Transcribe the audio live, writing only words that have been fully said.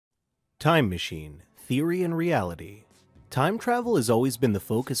Time machine, theory and reality. Time travel has always been the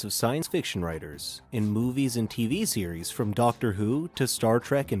focus of science fiction writers. In movies and TV series from Doctor Who to Star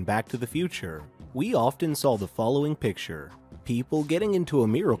Trek and Back to the Future, we often saw the following picture. People getting into a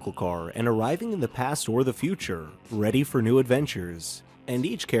miracle car and arriving in the past or the future, ready for new adventures. And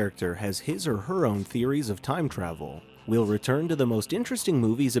each character has his or her own theories of time travel. We'll return to the most interesting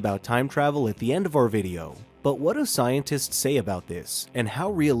movies about time travel at the end of our video. But what do scientists say about this, and how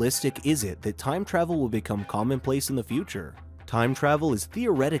realistic is it that time travel will become commonplace in the future? Time travel is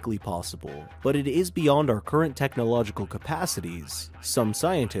theoretically possible, but it is beyond our current technological capacities. Some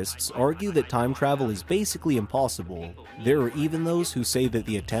scientists argue that time travel is basically impossible. There are even those who say that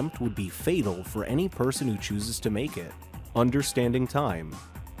the attempt would be fatal for any person who chooses to make it. Understanding time.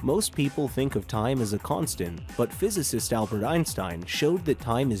 Most people think of time as a constant, but physicist Albert Einstein showed that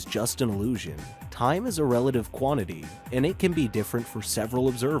time is just an illusion. Time is a relative quantity, and it can be different for several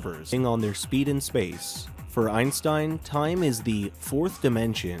observers, depending on their speed in space. For Einstein, time is the fourth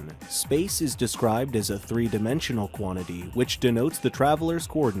dimension. Space is described as a three-dimensional quantity, which denotes the traveler's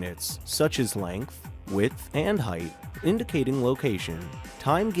coordinates, such as length, width, and height, indicating location.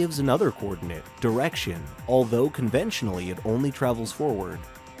 Time gives another coordinate, direction, although conventionally it only travels forward.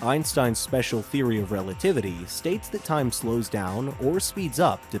 Einstein's special theory of relativity states that time slows down or speeds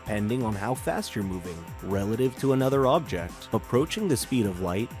up depending on how fast you're moving, relative to another object. Approaching the speed of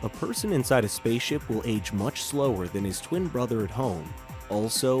light, a person inside a spaceship will age much slower than his twin brother at home.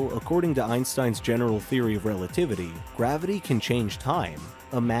 Also, according to Einstein's general theory of relativity, gravity can change time.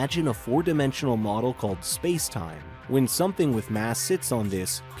 Imagine a four-dimensional model called space-time. When something with mass sits on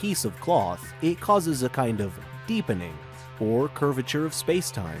this piece of cloth, it causes a kind of deepening, or curvature of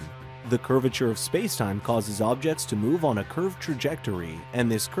spacetime. The curvature of spacetime causes objects to move on a curved trajectory,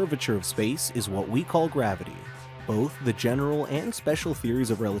 and this curvature of space is what we call gravity. Both the general and special theories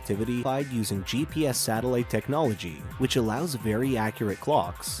of relativity applied using GPS satellite technology, which allows very accurate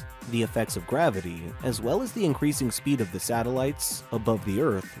clocks. The effects of gravity, as well as the increasing speed of the satellites above the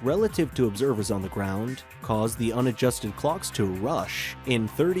Earth relative to observers on the ground, cause the unadjusted clocks to rush in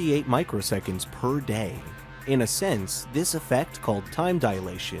 38 microseconds per day. In a sense, this effect, called time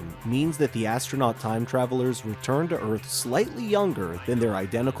dilation, means that the astronaut time travelers return to Earth slightly younger than their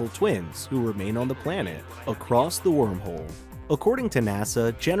identical twins who remain on the planet, across the wormhole. According to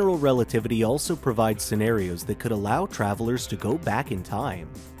NASA, general relativity also provides scenarios that could allow travelers to go back in time.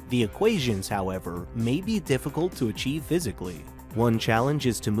 The equations, however, may be difficult to achieve physically. One challenge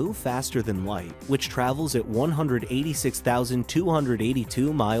is to move faster than light, which travels at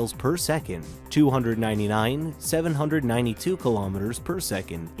 186,282 miles per second, 299,792 kilometers per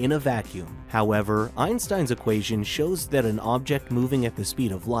second in a vacuum. However, Einstein's equation shows that an object moving at the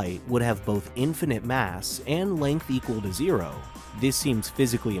speed of light would have both infinite mass and length equal to zero. This seems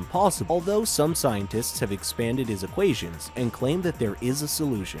physically impossible, although some scientists have expanded his equations and claim that there is a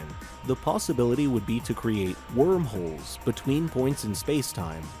solution. The possibility would be to create wormholes between points in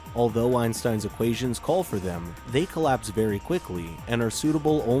spacetime. Although Einstein's equations call for them, they collapse very quickly and are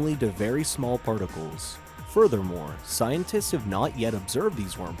suitable only to very small particles. Furthermore, scientists have not yet observed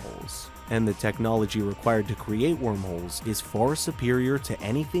these wormholes, and the technology required to create wormholes is far superior to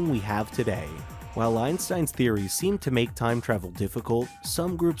anything we have today. While Einstein's theories seem to make time travel difficult,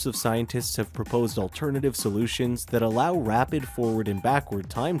 some groups of scientists have proposed alternative solutions that allow rapid forward and backward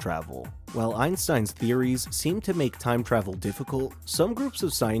time travel. While Einstein's theories seem to make time travel difficult, some groups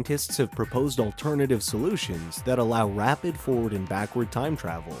of scientists have proposed alternative solutions that allow rapid forward and backward time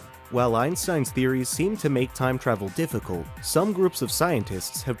travel. While Einstein's theories seem to make time travel difficult, some groups of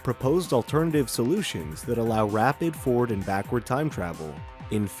scientists have proposed alternative solutions that allow rapid forward and backward time travel.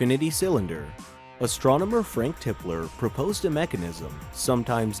 Infinity cylinder. Astronomer Frank Tipler proposed a mechanism,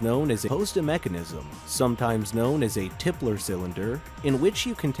 sometimes known as a Tipler cylinder, in which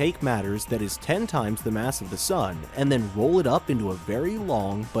you can take matter that is 10 times the mass of the Sun and then roll it up into a very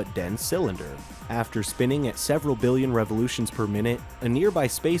long but dense cylinder. After spinning at several billion revolutions per minute, a nearby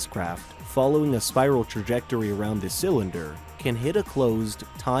spacecraft, following a spiral trajectory around this cylinder, can hit a closed,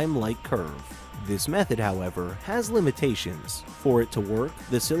 time-like curve. This method, however, has limitations. For it to work,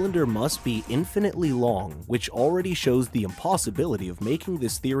 the cylinder must be infinitely long, which already shows the impossibility of making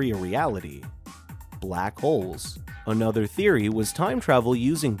this theory a reality. Black holes. Another theory was time travel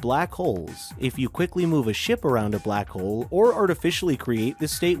using black holes. If you quickly move a ship around a black hole or artificially create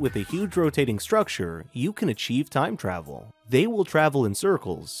this state with a huge rotating structure, you can achieve time travel. They will travel in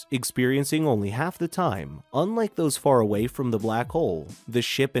circles, experiencing only half the time. Unlike those far away from the black hole, the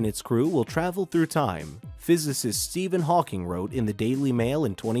ship and its crew will travel through time. Physicist Stephen Hawking wrote in the Daily Mail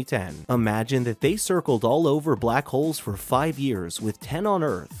in 2010, "Imagine that they circled all over black holes for 5 years with 10 on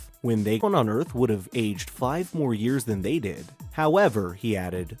Earth. when they on Earth would have aged 5 more years than they did. However, he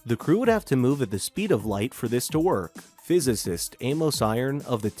added, the crew would have to move at the speed of light for this to work. Physicist Amos Iron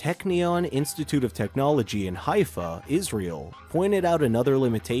of the Technion Institute of Technology in Haifa, Israel, pointed out another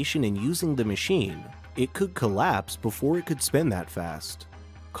limitation in using the machine. It could collapse before it could spin that fast.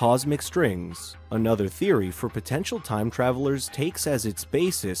 Cosmic strings. Another theory for potential time travelers takes as its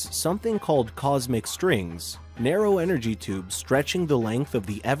basis something called cosmic strings, narrow energy tubes stretching the length of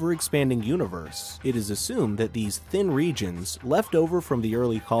the ever-expanding universe. It is assumed that these thin regions, left over from the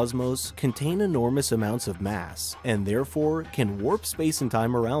early cosmos, contain enormous amounts of mass, and therefore can warp space and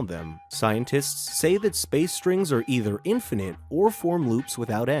time around them. Scientists say that space strings are either infinite or form loops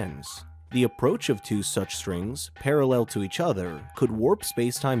without ends. The approach of two such strings, parallel to each other, could warp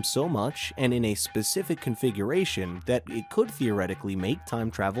spacetime so much and in a specific configuration that it could theoretically make time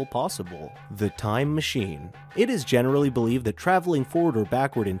travel possible. The time machine. It is generally believed that traveling forward or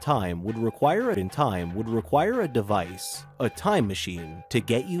backward in time would require a device, a time machine, to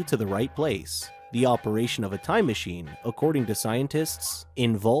get you to the right place. The operation of a time machine, according to scientists,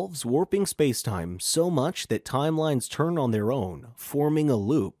 involves warping spacetime so much that timelines turn on their own, forming a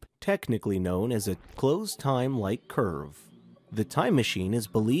loop, technically known as a closed time-like curve. The time machine is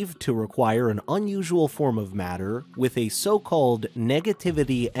believed to require an unusual form of matter with a so-called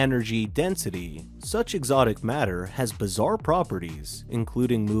negativity energy density. Such exotic matter has bizarre properties,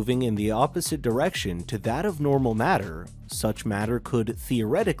 including moving in the opposite direction to that of normal matter. Such matter could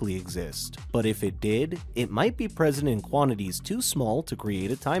theoretically exist, but if it did, it might be present in quantities too small to create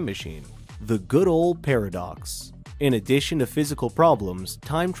a time machine. The good old paradox. In addition to physical problems,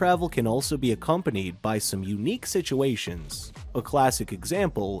 time travel can also be accompanied by some unique situations. A classic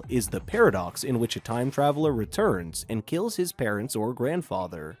example is the paradox in which a time traveler returns and kills his parents or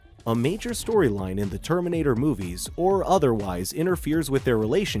grandfather. A major storyline in the Terminator movies or otherwise interferes with their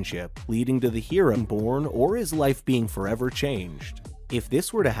relationship, leading to the hero being born or his life being forever changed. If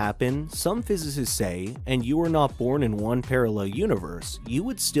this were to happen, some physicists say, and you were not born in one parallel universe, you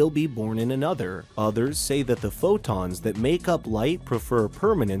would still be born in another. Others say that the photons that make up light prefer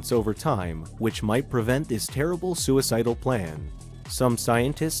permanence over time, which might prevent this terrible suicidal plan. Some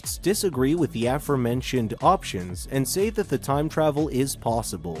scientists disagree with the aforementioned options and say that the time travel is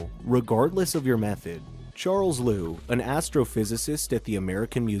possible, regardless of your method. Charles Liu, an astrophysicist at the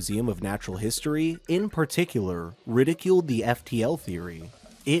American Museum of Natural History, in particular, ridiculed the FTL theory.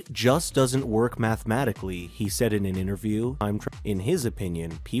 It just doesn't work mathematically, he said in an interview. In his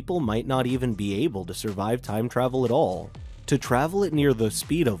opinion, people might not even be able to survive time travel at all. To travel at near the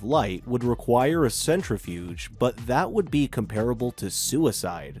speed of light would require a centrifuge, but that would be comparable to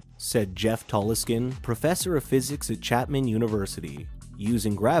suicide, said Jeff Toliskin, professor of physics at Chapman University.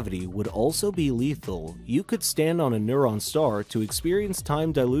 Using gravity would also be lethal. You could stand on a neutron star to experience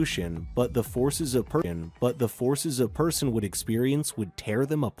time dilution, but the forces a person would experience would tear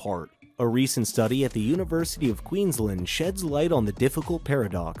them apart. A recent study at the University of Queensland sheds light on the difficult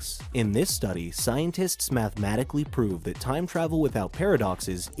paradox. In this study, scientists mathematically prove that time travel without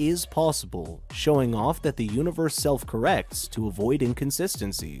paradoxes is possible, showing off that the universe self-corrects to avoid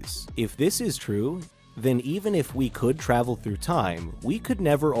inconsistencies. If this is true, then even if we could travel through time, we could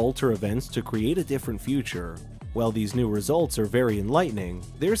never alter events to create a different future. While these new results are very enlightening,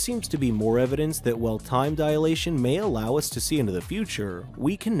 there seems to be more evidence that while time dilation may allow us to see into the future,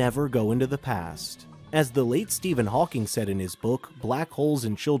 we can never go into the past. As the late Stephen Hawking said in his book, Blackholes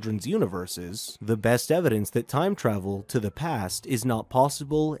in Children's Universes, the best evidence that time travel to the past is not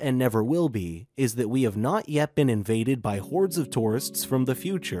possible and never will be, is that we have not yet been invaded by hordes of tourists from the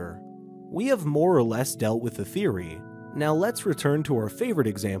future. We have more or less dealt with the theory. Now let's return to our favorite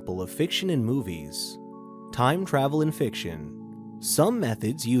example of fiction in movies. Time travel in fiction. Some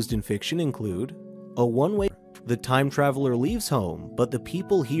methods used in fiction include a one-way. The time traveler leaves home, but the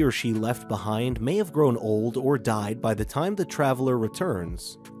people he or she left behind may have grown old or died by the time the traveler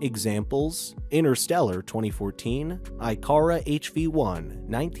returns. Examples: Interstellar 2014, Ikara HV1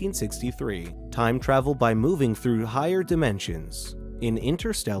 1963. Time travel by moving through higher dimensions. In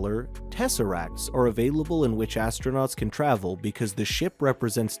Interstellar, tesseracts are available in which astronauts can travel because the ship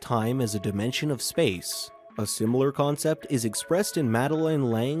represents time as a dimension of space. A similar concept is expressed in Madeleine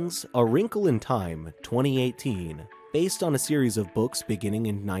Lang's A Wrinkle in Time, 2018, based on a series of books beginning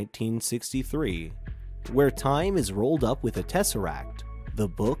in 1963, where time is rolled up with a tesseract. The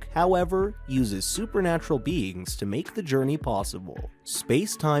book, however, uses supernatural beings to make the journey possible.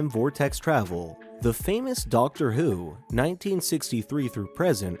 Space-time vortex travel. The famous Doctor Who, 1963 through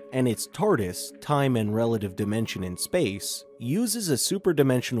present, and its TARDIS, Time and Relative Dimension in Space, uses a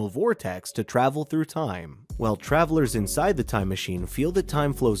superdimensional vortex to travel through time. while travelers inside the time machine feel that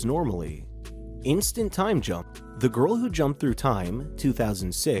time flows normally. Instant time jump, The Girl Who Jumped Through Time,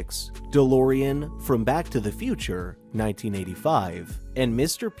 2006, DeLorean from Back to the Future, 1985, and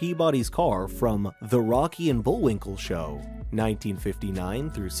Mr. Peabody's car from The Rocky and Bullwinkle Show,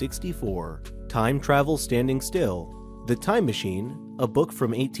 1959 through 64. Time travel standing still. The Time Machine, a book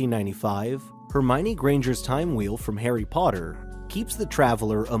from 1895, Hermione Granger's time wheel from Harry Potter, keeps the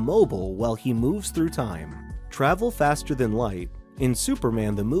traveler immobile while he moves through time. Travel faster than light. In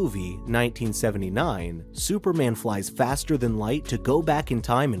Superman the movie, 1979, Superman flies faster than light to go back in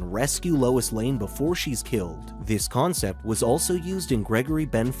time and rescue Lois Lane before she's killed. This concept was also used in Gregory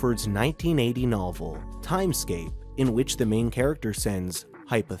Benford's 1980 novel, Timescape, in which the main character sends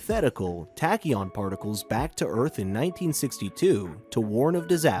hypothetical tachyon particles back to Earth in 1962 to warn of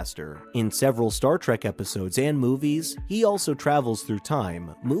disaster. In several Star Trek episodes and movies, he also travels through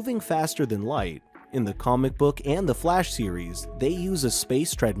time, moving faster than light. In the comic book and the Flash series, they use a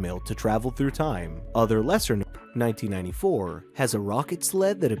space treadmill to travel through time. Other lesser known, 1994, has a rocket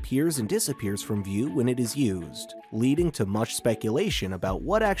sled that appears and disappears from view when it is used, leading to much speculation about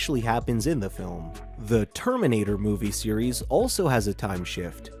what actually happens in the film. The Terminator movie series also has a time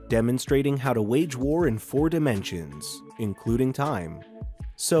shift, demonstrating how to wage war in 4 dimensions, including time.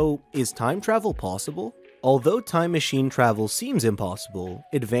 So, is time travel possible? Although time machine travel seems impossible,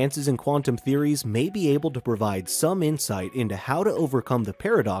 advances in quantum theories may be able to provide some insight into how to overcome the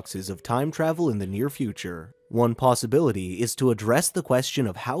paradoxes of time travel in the near future. One possibility is to address the question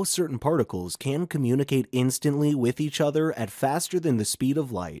of how certain particles can communicate instantly with each other at faster than the speed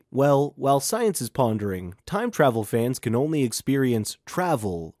of light. Well, while science is pondering, time travel fans can only experience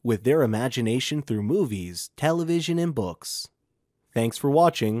travel with their imagination through movies, television, and books. Thanks for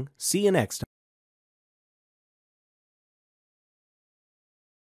watching. See you next time.